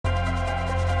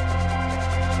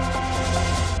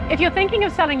If you're thinking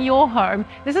of selling your home,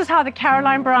 this is how the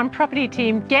Caroline Brown property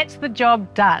team gets the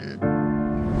job done.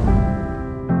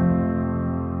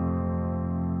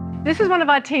 This is one of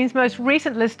our team's most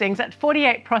recent listings at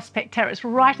 48 Prospect Terrace,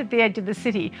 right at the edge of the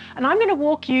city. And I'm going to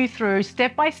walk you through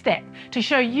step by step to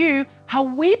show you how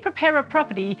we prepare a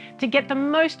property to get the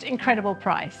most incredible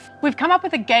price. We've come up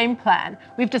with a game plan.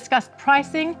 We've discussed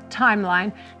pricing,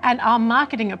 timeline, and our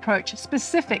marketing approach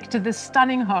specific to this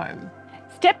stunning home.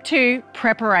 Step 2,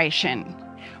 preparation.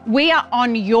 We are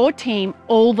on your team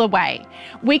all the way.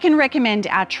 We can recommend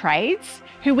our trades,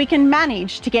 who we can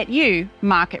manage to get you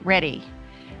market ready.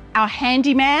 Our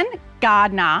handyman,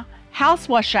 gardener, house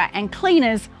washer and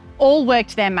cleaners all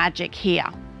worked their magic here.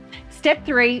 Step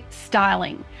 3,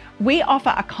 styling. We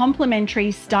offer a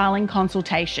complimentary styling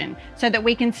consultation so that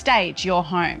we can stage your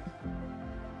home.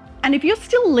 And if you're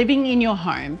still living in your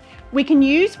home, we can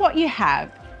use what you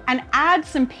have and add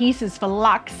some pieces for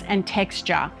luxe and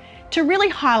texture to really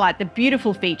highlight the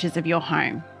beautiful features of your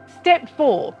home. Step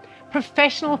 4,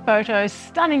 professional photos,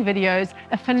 stunning videos,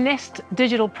 a finessed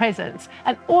digital presence,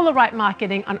 and all the right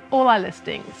marketing on all our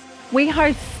listings. We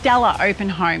host stellar open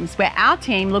homes where our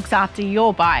team looks after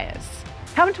your buyers.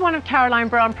 Come to one of Caroline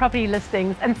Brown property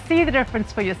listings and see the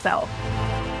difference for yourself.